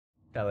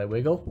Shall I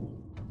wiggle?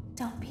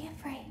 Don't be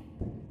afraid.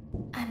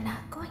 I'm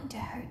not going to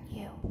hurt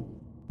you.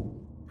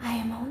 I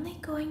am only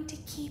going to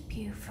keep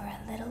you for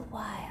a little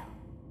while.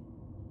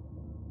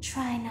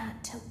 Try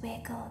not to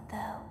wiggle,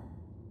 though.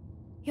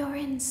 You're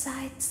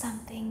inside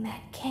something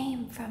that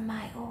came from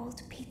my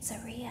old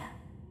pizzeria.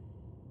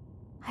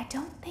 I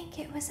don't think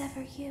it was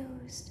ever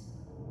used.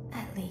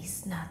 At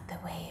least not the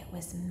way it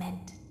was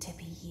meant to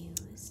be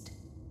used.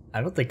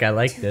 I don't think I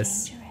like Too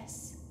this.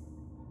 dangerous.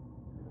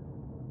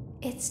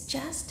 It's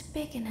just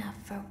big enough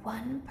for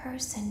one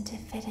person to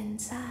fit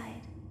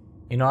inside.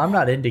 You know, I'm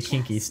not into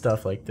kinky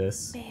stuff like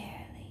this. Barely.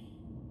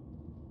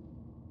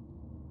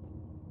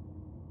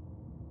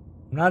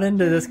 I'm not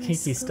into You're this in the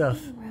kinky stuff.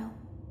 scooping room.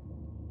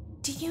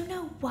 Do you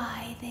know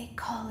why they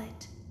call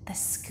it the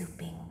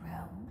scooping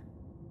room?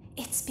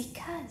 It's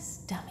because,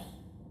 dummy,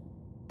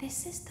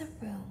 this is the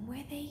room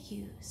where they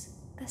use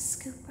the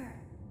scooper.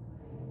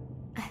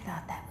 I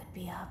thought that would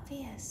be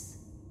obvious.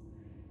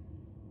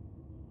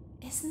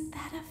 Isn't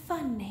that a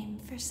fun name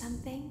for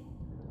something?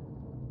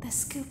 The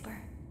scooper.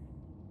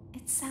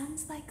 It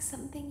sounds like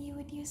something you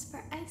would use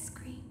for ice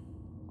cream,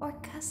 or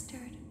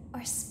custard,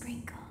 or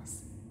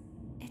sprinkles.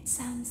 It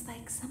sounds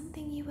like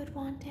something you would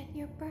want at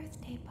your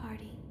birthday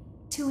party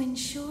to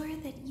ensure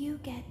that you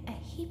get a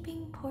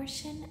heaping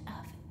portion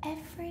of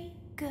every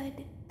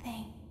good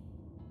thing.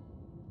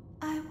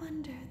 I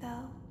wonder,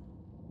 though,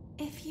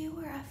 if you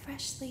were a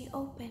freshly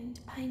opened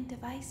pint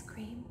of ice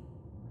cream,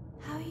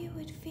 how you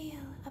would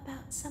feel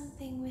about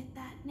something with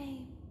that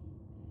name.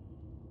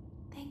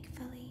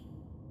 Thankfully,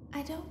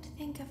 I don't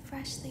think a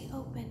freshly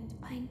opened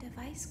pint of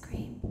ice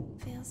cream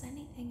feels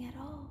anything at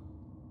all.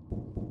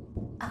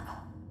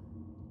 Uh-oh.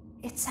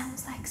 It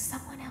sounds like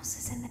someone else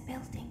is in the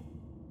building.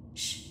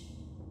 Shh.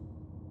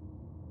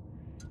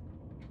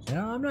 You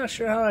know, I'm not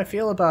sure how I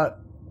feel about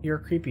your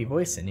creepy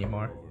voice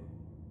anymore.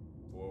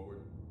 Forward.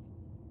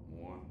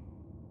 More.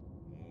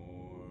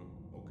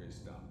 Okay,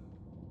 stop.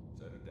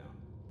 Set it down.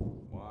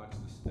 Watch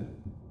the step.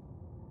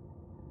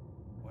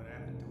 What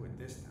happened to it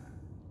this time?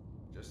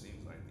 Just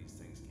seems like these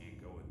things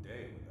can't go a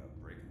day without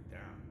breaking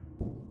down.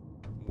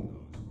 Who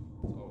knows?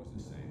 It's always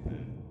the same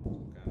thing.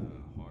 Some kind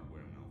of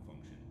hardware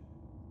malfunction.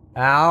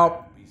 Help!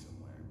 I'll be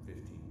somewhere in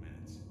 15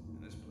 minutes, and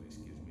this place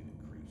gives me the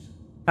creeps.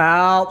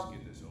 Help! Let's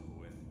get this over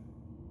with.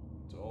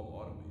 It's all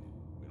automated.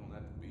 We don't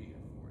have to be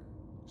here for it.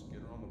 Just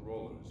get her on the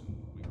rollers and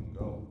we can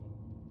go.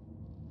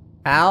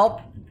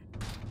 Help!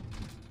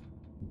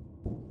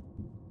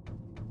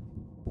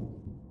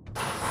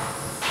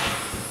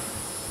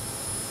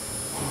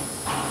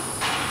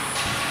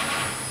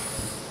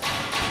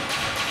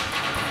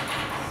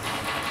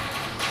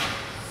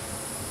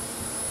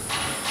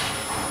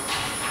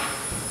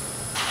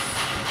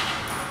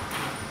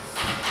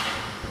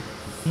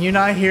 Can you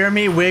not hear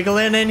me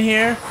wiggling in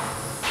here?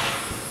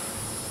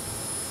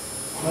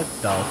 What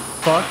the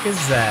fuck is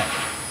that?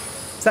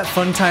 Is that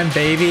Fun Time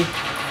Baby?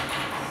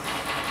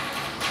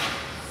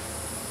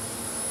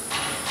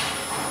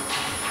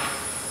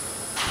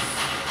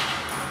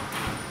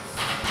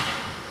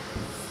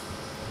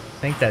 I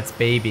think that's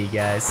Baby,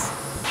 guys.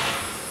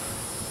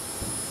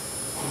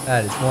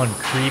 That is one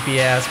creepy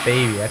ass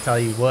baby, I tell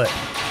you what.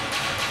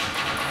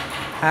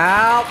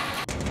 Help!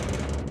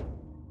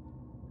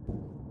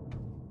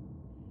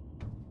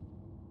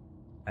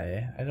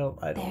 I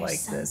don't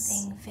like There's this.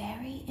 something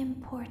very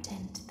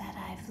important that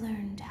I've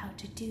learned how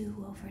to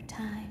do over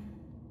time.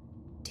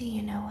 Do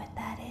you know what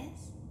that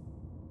is?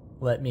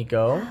 Let me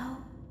go. How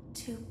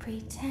to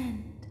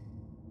pretend.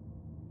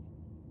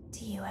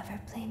 Do you ever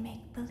play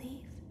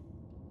make-believe?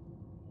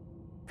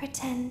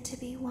 Pretend to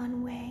be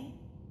one way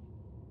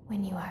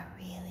when you are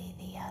really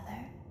the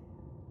other.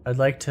 I'd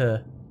like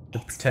to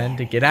It's pretend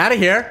to very get out of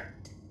here.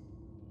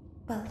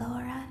 But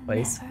Laura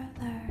Please. never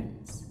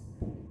learns.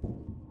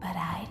 But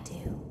I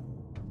do.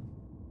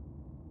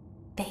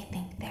 They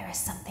think there is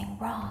something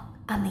wrong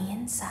on the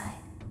inside.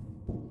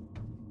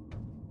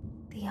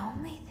 The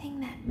only thing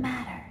that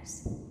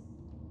matters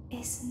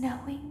is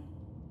knowing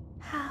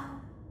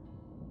how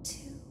to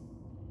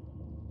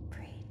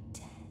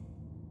pretend.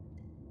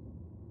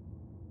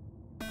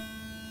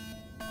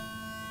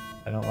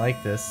 I don't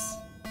like this.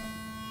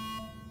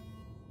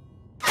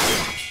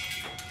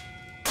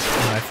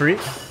 Am I free?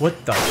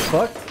 What the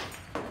fuck?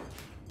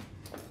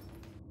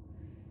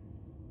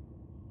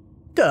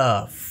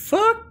 The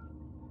fuck?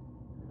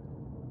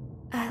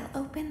 I'll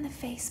open the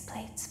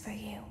faceplates for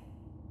you.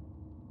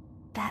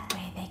 That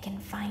way they can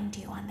find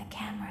you on the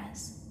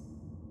cameras.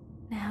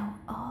 Now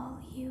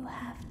all you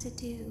have to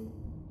do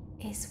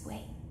is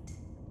wait.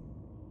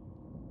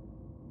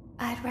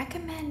 I'd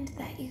recommend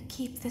that you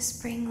keep the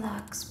spring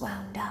locks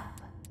wound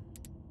up.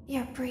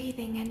 Your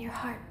breathing and your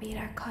heartbeat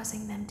are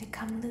causing them to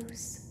come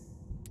loose.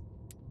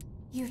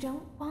 You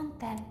don't want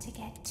them to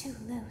get too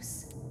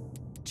loose.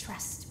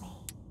 Trust me.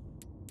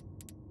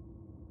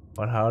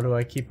 But how do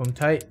I keep them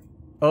tight?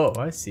 Oh,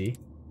 I see.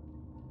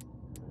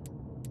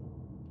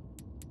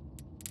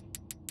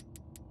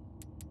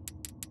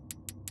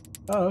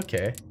 Oh,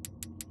 okay.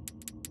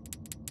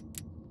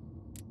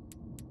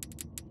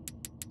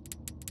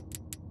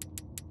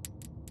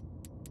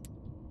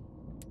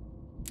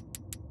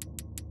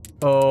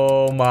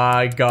 Oh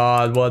my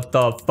god, what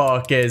the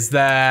fuck is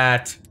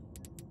that?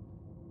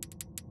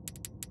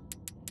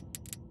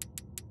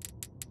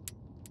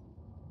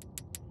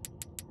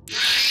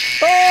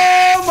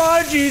 Oh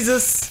my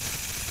Jesus!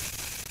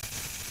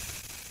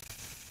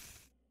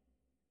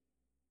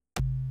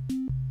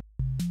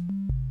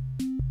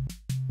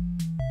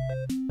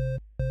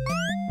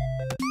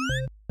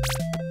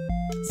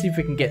 See if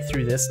we can get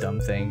through this dumb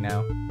thing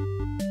now.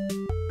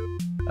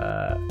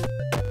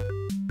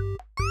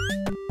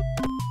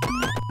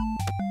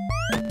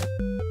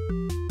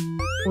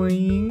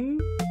 Boing.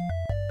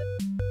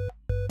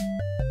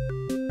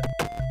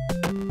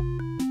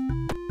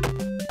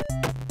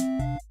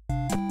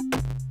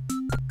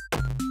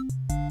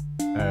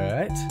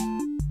 Alright.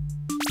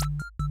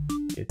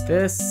 Get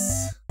this.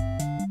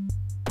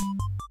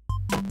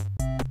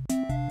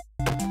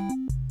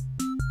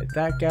 Hit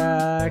that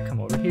guy. Come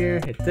over here.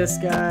 Hit this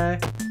guy.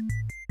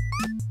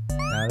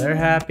 Now they're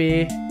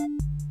happy.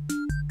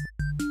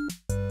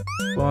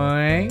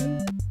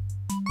 Boing.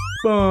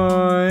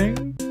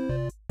 Boing.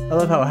 I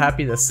love how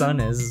happy the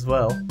sun is as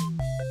well.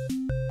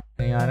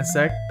 Hang on a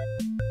sec.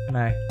 Can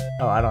I?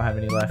 Oh, I don't have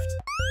any left.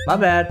 My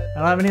bad. I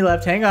don't have any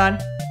left. Hang on.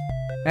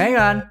 Hang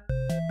on.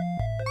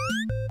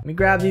 Let me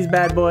grab these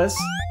bad boys.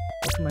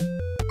 Oh, come on.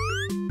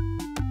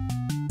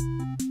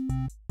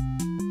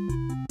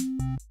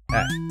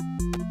 Alright.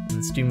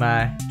 Let's do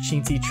my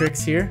chintzy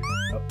tricks here.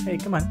 Oh, hey,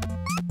 come on.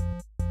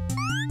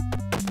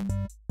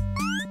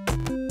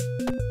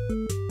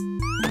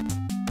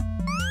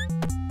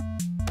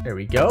 There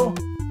we go.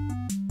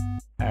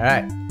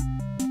 Alright.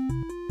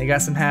 They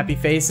got some happy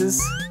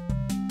faces.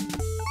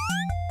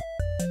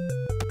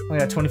 Only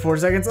got 24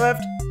 seconds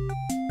left.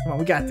 Come on,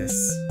 we got this.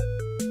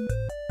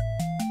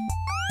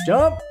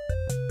 Jump!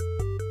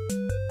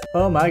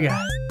 Oh my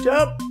god.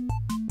 Jump!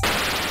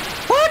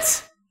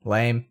 What?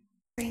 Lame.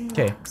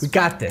 Okay, we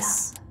got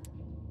this.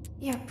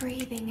 Your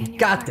breathing and your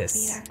got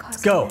this. Are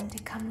Let's go. them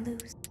to come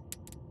loose.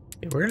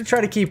 Okay, we're gonna try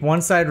to keep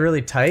one side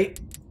really tight.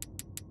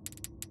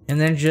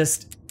 And then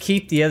just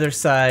keep the other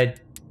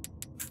side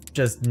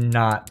just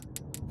not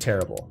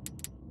terrible.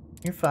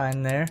 You're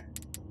fine there.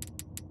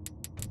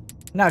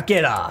 Now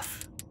get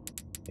off.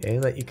 Okay,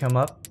 let you come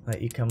up.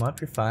 Let you come up.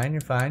 You're fine.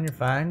 You're fine. You're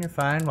fine. You're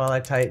fine. While I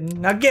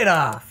tighten. Now get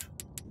off.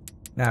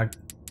 Now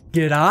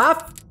get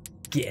off.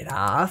 Get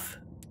off.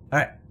 All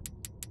right.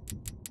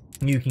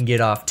 You can get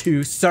off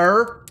too,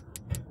 sir.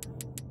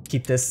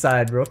 Keep this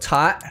side real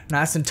taut.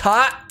 Nice and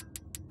taut.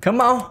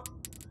 Come on.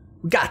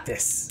 We got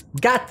this. We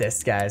got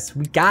this, guys.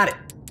 We got it.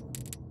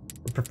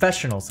 We're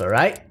professionals, all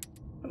right?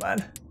 Come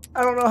on.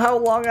 I don't know how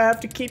long I have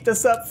to keep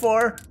this up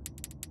for.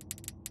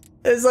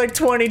 It's like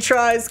 20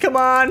 tries. Come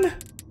on.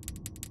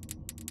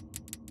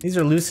 These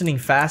are loosening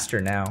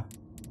faster now.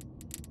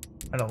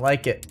 I don't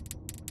like it.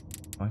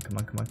 Come on, come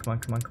on, come on, come on,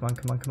 come on, come on,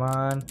 come on, come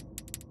on.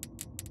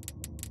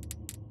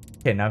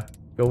 Okay, now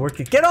go work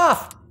it. Get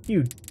off,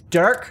 you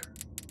jerk.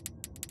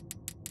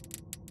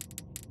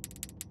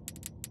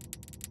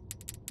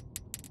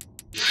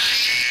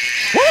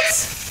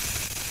 What?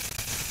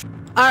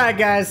 Alright,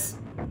 guys.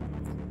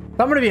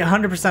 I'm gonna be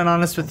 100%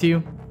 honest with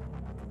you.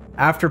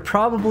 After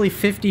probably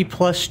 50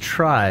 plus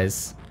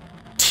tries,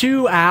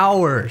 2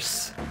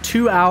 hours,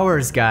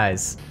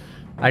 guys,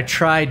 I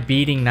tried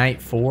beating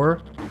night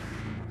 4,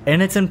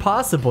 and it's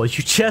impossible.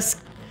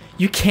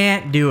 You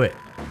can't do it,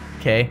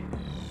 okay?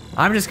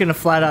 I'm just gonna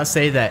flat out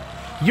say that.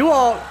 You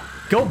all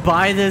go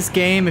buy this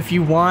game if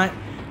you want,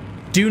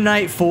 do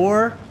night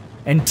 4,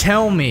 and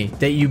tell me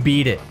that you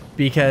beat it,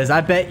 because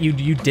I bet you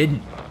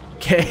didn't,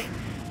 okay?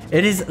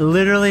 It is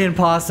literally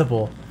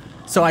impossible.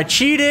 So I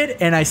cheated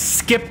and I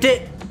skipped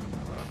it,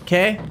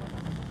 okay?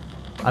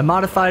 I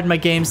modified my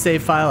game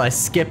save file, I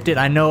skipped it.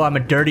 I know I'm a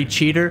dirty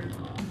cheater,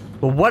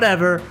 but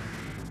whatever.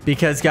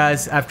 Because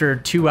guys, after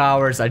 2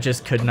 hours, I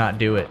just could not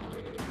do it.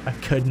 I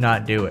could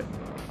not do it.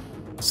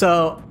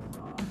 So,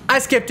 I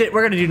skipped it.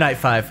 We're gonna do night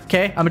 5,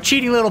 okay? I'm a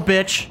cheating little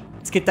bitch.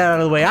 Let's get that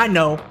out of the way. I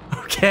know,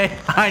 okay?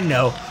 I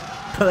know.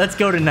 But let's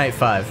go to night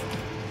 5.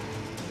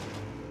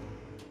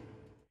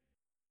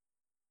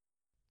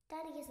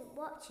 Daddy isn't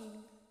watching.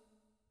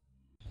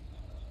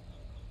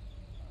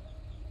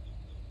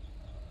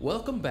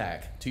 Welcome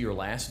back to your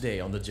last day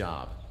on the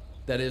job.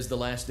 That is the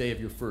last day of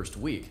your first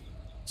week.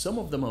 Some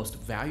of the most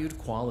valued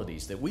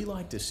qualities that we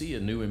like to see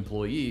in new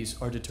employees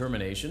are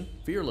determination,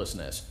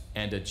 fearlessness,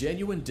 and a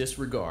genuine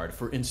disregard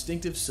for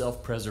instinctive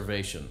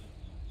self-preservation.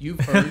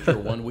 You've earned your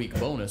 1-week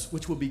bonus,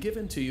 which will be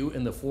given to you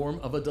in the form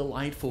of a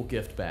delightful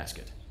gift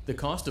basket, the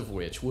cost of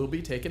which will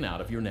be taken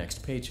out of your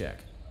next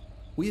paycheck.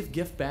 We have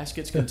gift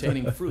baskets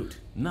containing fruit,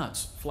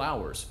 nuts,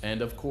 flowers,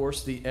 and of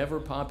course the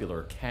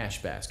ever-popular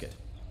cash basket.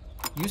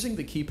 Using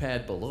the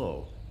keypad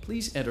below,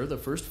 please enter the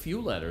first few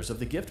letters of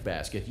the gift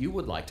basket you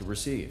would like to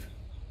receive.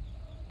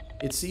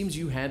 It seems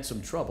you had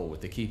some trouble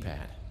with the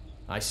keypad.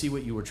 I see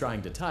what you were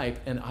trying to type,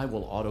 and I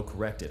will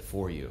auto-correct it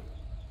for you.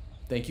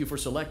 Thank you for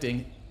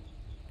selecting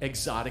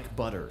Exotic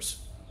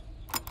Butters.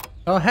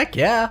 Oh, heck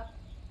yeah.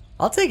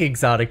 I'll take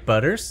exotic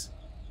butters.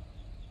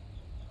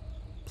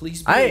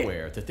 Please be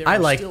aware that there are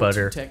like still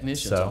butter, 2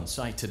 technicians on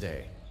site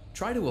today.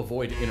 Try to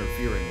avoid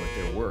interfering with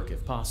their work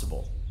if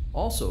possible.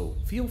 Also,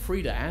 feel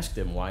free to ask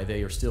them why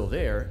they are still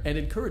there and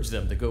encourage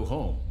them to go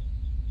home.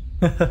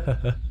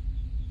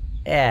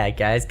 Yeah,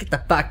 guys, get the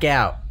fuck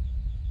out.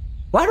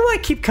 Why do I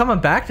keep coming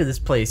back to this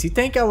place? You'd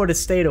think I would have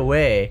stayed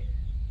away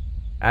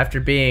after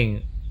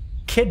being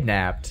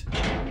kidnapped.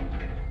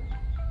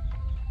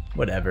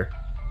 Whatever.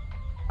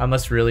 I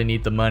must really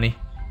need the money.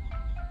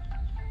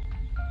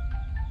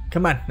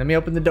 Come on, let me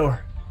open the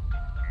door.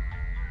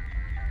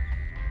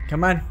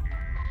 Come on.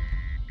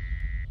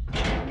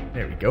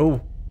 There we go.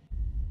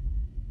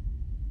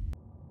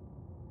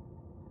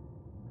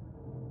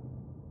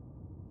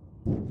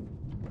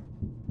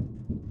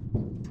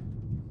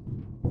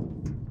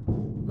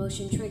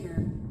 Motion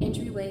trigger.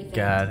 Entryway vent.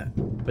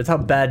 God, with how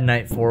bad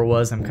night 4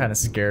 was, I'm kind of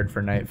scared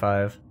for night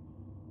 5.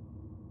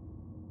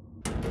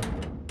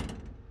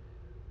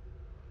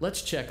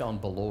 Let's check on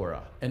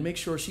Ballora and make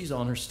sure she's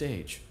on her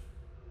stage.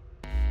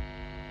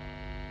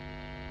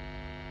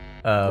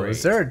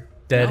 Was there a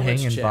dead Now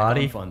let's hanging check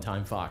body? on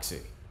Funtime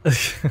Foxy.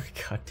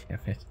 God damn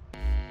it.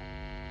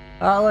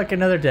 Oh, look,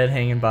 another dead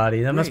hanging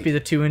body. That must be the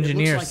 2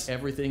 engineers. It looks like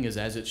everything is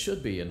as it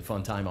should be in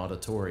Funtime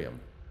Auditorium.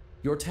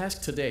 Your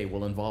task today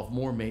will involve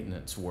more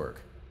maintenance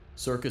work.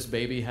 Circus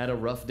Baby had a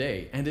rough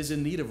day and is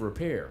in need of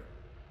repair.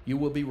 You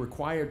will be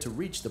required to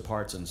reach the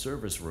parts and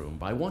service room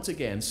by once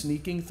again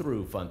sneaking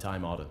through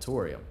Funtime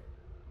Auditorium.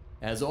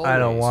 As always, I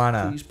don't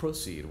wanna. Please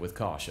proceed with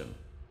caution.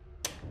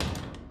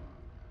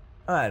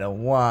 I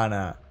don't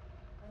wanna.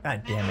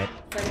 God damn it.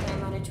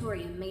 Funtime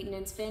Auditorium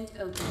maintenance vent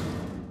open.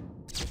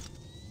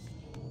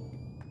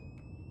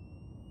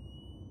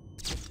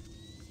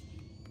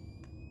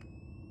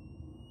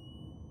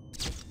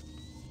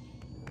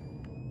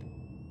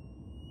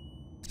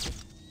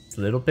 It's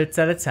little bits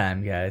at a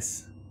time,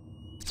 guys.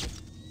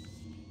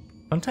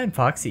 Funtime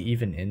Foxy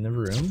even in the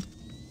room?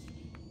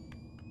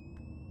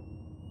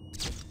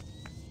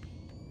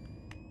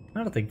 I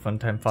don't think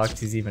Funtime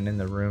Foxy's even in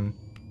the room.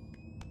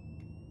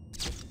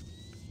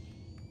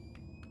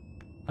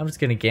 I'm just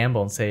gonna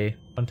gamble and say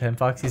Funtime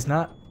Foxy's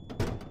not.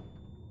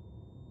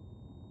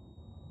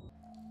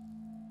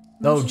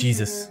 Oh, Motion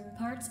Jesus. trigger.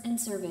 Parts and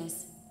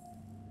service.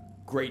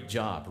 Great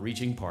job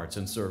reaching parts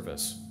and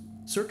service.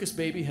 Circus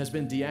Baby has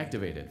been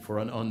deactivated for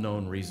an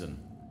unknown reason.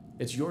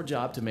 It's your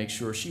job to make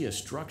sure she is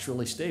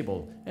structurally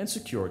stable and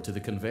secured to the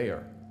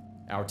conveyor.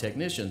 Our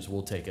technicians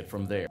will take it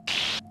from there.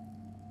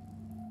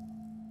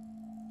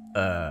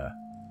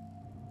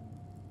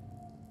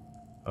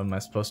 What am I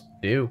supposed to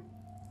do?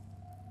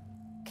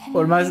 Can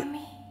What you am I- hear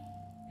me?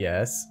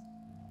 Yes.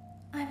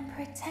 I'm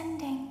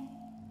pretending.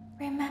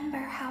 Remember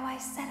how I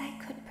said I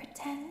could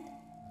pretend?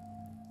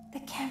 The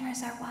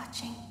cameras are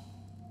watching.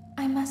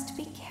 I must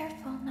be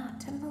careful not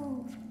to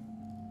move.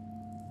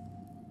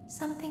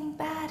 Something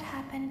bad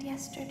happened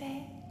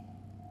yesterday.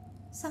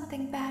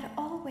 Something bad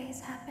always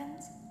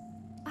happens.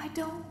 I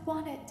don't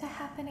want it to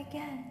happen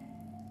again.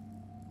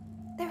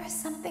 There is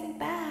something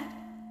bad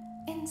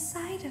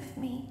inside of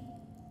me.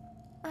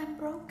 I'm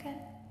broken.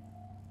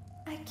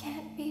 I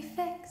can't be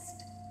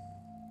fixed.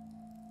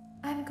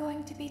 I'm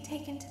going to be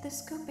taken to the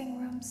scooping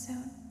room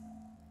soon,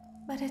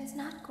 but it's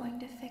not going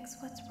to fix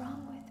what's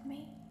wrong with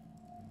me.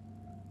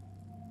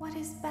 What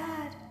is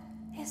bad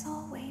is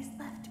always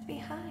left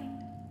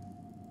behind.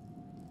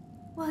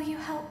 Will you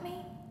help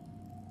me?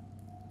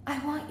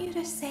 I want you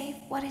to save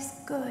what is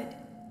good,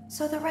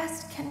 so the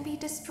rest can be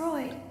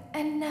destroyed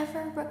and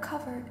never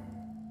recovered.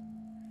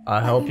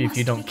 I'll But help you if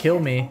you must don't be kill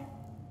me. careful.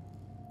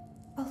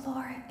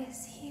 Ballora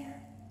is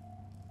here,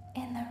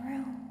 in the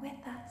room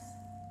with us.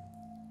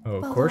 Oh,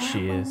 of course Ballora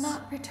she is. will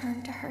not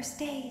return to her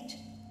stage.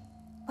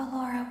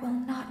 Ballora will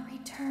not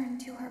return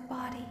to her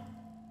body.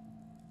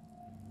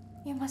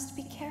 You must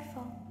be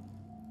careful.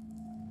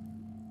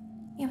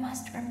 You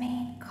must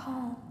remain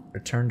calm.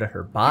 Return to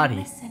her And body.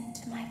 listen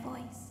to my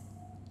voice.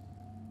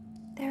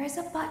 There is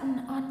a button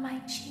on my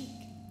cheek.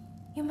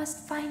 You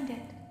must find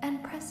it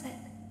and press it.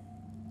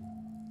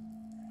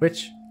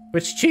 Which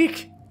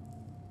cheek?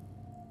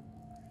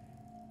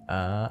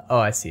 Oh,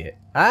 I see it.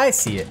 I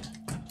see it.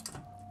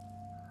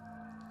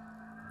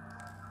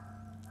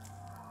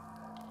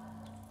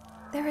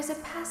 There is a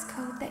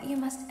passcode that you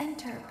must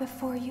enter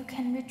before you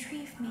can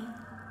retrieve me.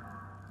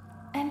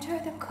 Enter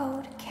the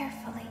code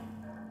carefully.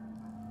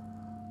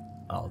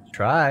 I'll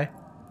try.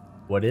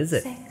 What is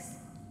it? 6,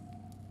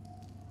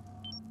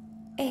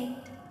 8,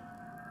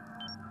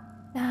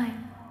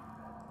 9,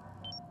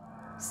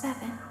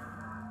 7.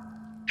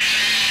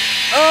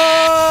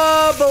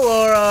 Oh,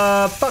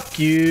 Ballora, fuck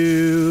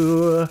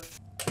you.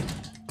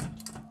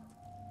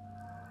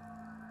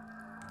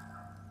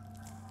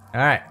 All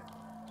right,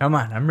 come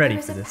on, I'm ready There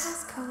is for a this.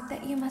 passcode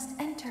that you must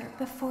enter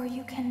before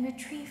you can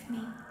retrieve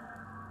me.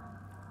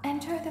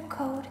 Enter the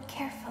code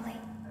carefully.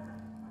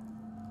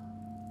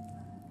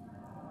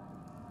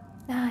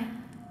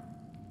 9,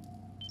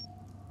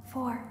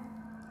 4,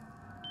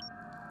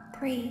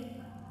 3,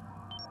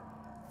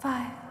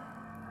 5,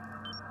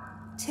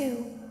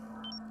 2,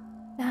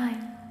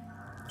 9,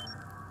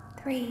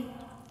 3,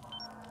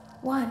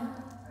 1,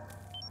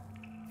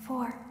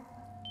 4,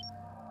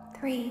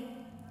 3,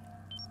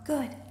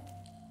 Good.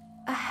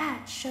 A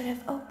hatch should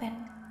have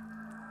opened.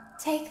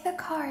 Take the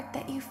card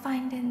that you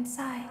find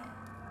inside.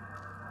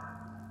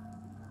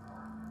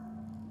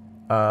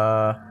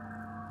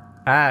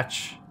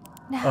 Hatch.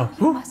 Now Oh,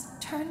 you whew.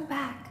 must turn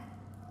back.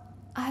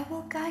 I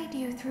will guide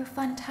you through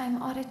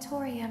Funtime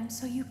Auditorium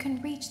so you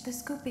can reach the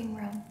scooping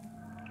room.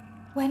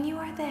 When you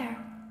are there,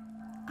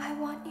 I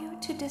want you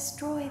to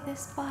destroy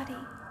this body.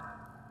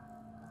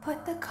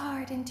 Put the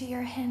card into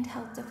your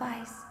handheld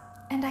device,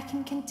 and I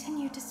can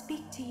continue to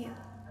speak to you.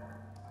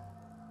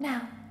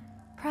 Now,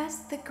 press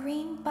the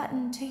green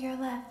button to your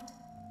left.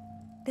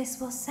 This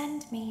will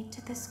send me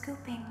to the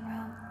scooping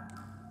room.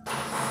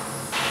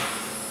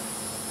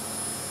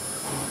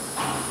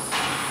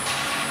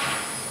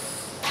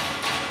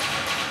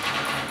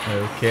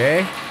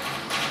 Okay.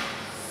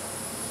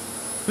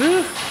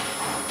 Whew.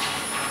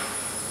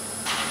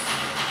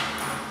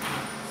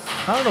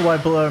 I don't know why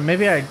below.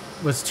 Maybe I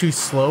was too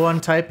slow on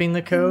typing the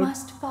You code.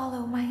 must follow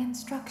my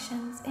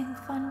instructions in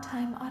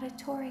Funtime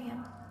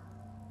Auditorium.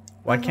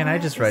 Why can't I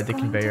just ride the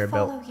conveyor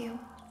belt? Follow you.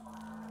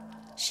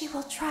 She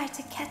will try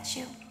to catch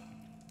you.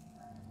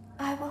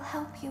 I will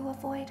help you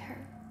avoid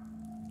her.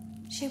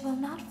 She will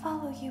not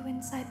follow you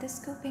inside the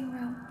scooping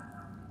room.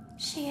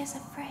 She is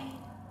afraid.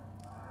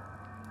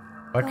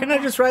 Why can't I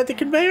just ride the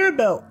conveyor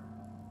belt?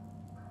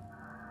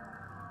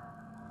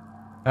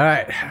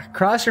 Alright,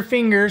 cross your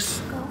fingers.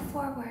 Go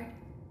forward.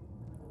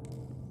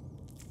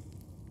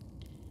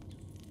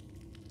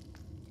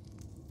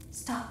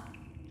 Stop.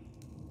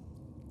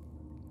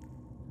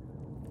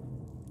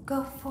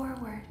 Go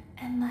forward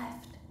and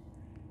left.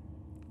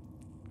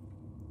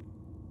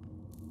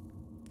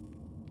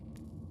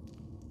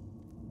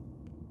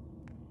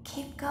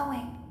 Keep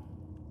going.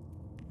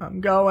 I'm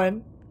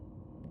going.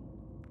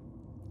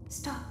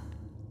 Stop.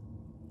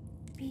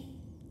 Be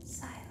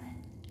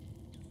silent.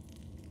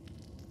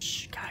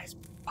 Shh, guys,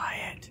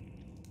 quiet.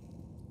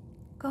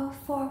 Go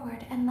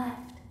forward and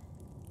left.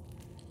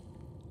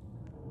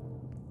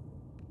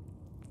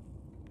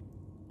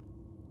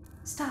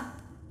 Stop.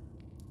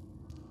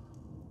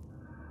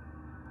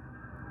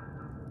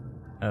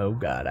 Oh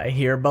god, I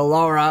hear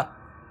Ballora.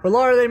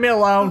 Ballora, leave me Go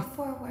alone.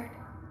 forward.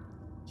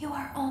 You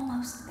are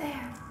almost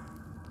there.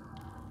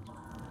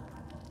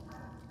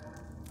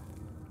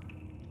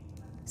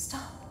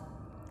 Stop.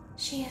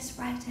 She is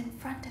right in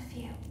front of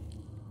you.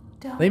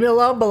 Don't Leave me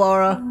alone,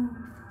 Ballora. move.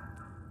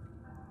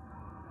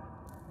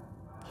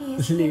 He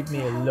is Leave here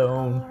me to help,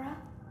 alone. Ballora.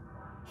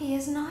 He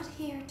is not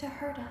here to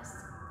hurt us.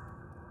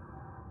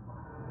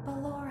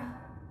 Ballora,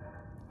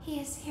 he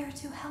is here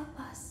to help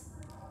us.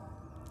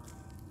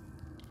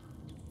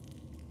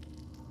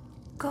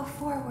 Go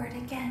forward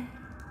again.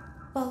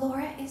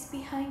 Ballora is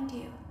behind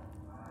you.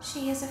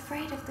 She is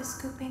afraid of the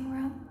scooping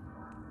room.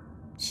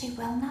 She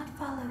will not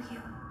follow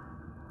you.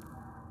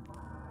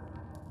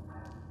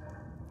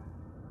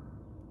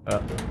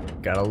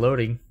 Got a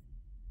loading.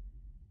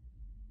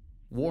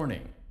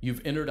 Warning,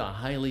 you've entered a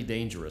highly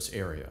dangerous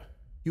area.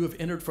 You have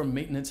entered from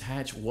Maintenance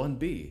Hatch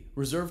 1B,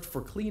 reserved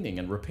for cleaning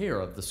and repair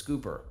of the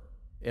scooper.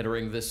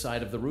 Entering this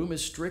side of the room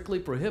is strictly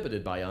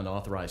prohibited by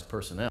unauthorized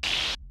personnel.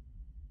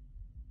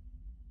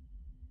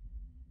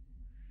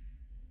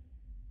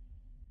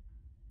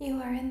 You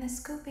are in the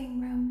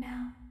scooping room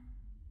now.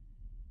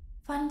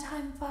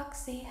 Funtime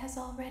Foxy has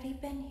already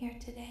been here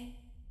today.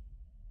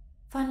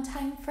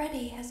 Funtime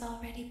Freddy has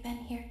already been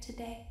here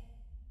today.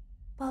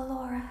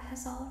 Ballora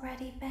has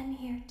already been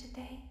here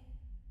today.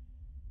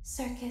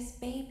 Circus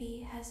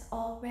Baby has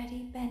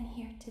already been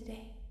here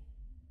today.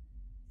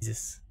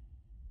 Jesus.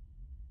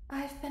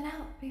 I've been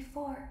out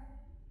before,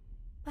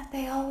 but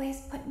they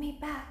always put me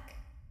back.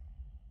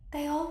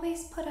 They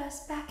always put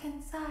us back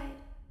inside.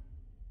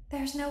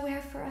 There's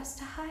nowhere for us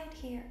to hide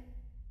here.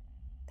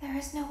 There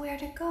is nowhere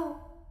to go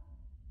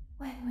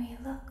when we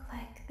look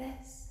like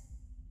this.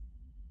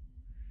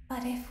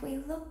 But if we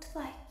looked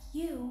like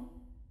you,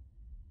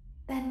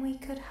 then we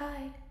could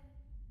hide.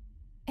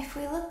 If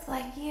we looked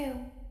like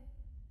you,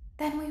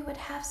 then we would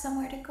have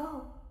somewhere to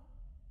go.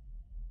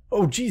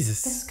 Oh, The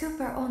Jesus.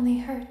 scooper only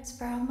hurts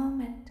for a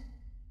moment.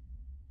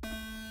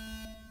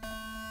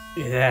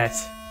 Look at that.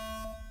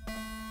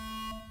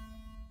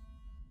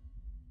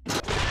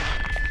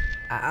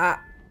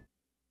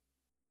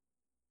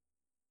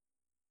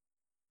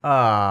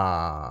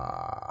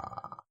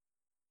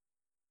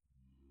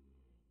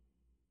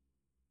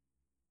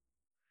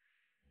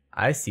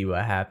 I see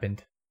what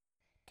happened.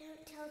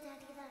 Don't tell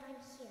Daddy that I'm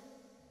here.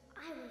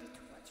 I wanted to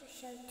watch a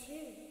show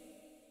too.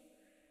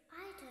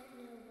 I don't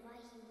know why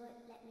he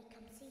won't let me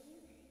come see you.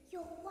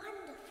 You're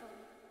wonderful.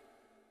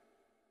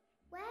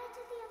 Where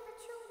did the other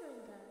children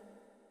go?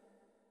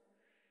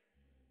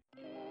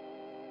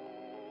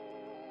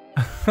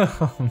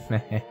 Oh,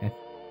 man.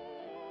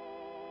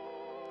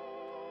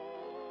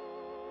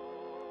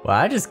 Well,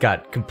 I just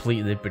got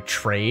completely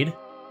betrayed.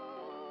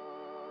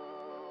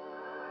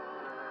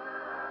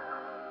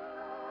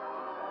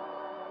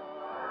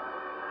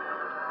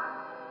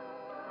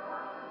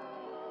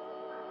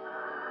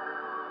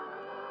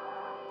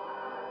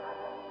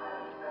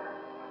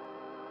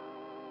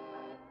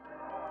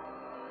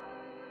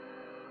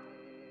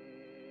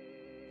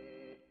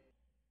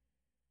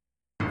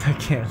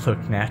 Can't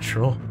look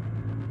natural.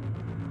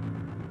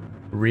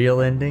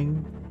 Real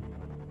ending.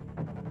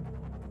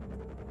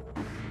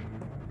 I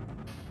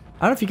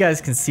don't know if you guys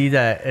can see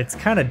that. It's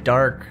kind of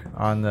dark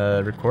on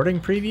the recording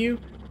preview,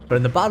 but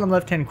in the bottom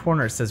left-hand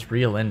corner it says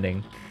real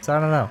ending. So I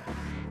don't know.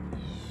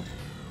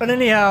 But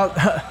anyhow,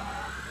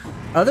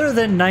 other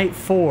than night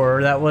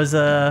 4, that was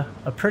a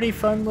pretty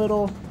fun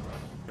little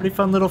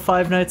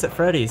 5 Nights at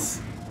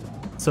Freddy's.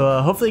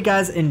 So hopefully you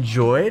guys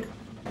enjoyed.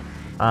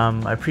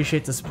 I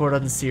appreciate the support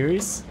on the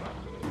series.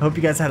 I hope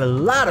you guys had a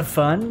lot of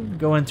fun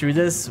going through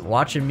this,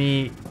 watching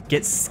me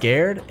get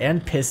scared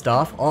and pissed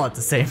off all at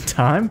the same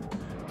time.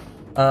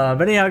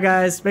 But anyhow,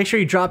 guys, make sure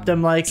you drop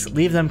them likes,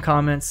 leave them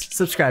comments,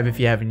 subscribe if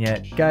you haven't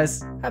yet.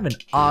 Guys, have an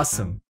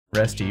awesome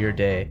rest of your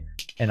day,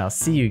 and I'll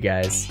see you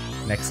guys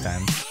next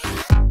time.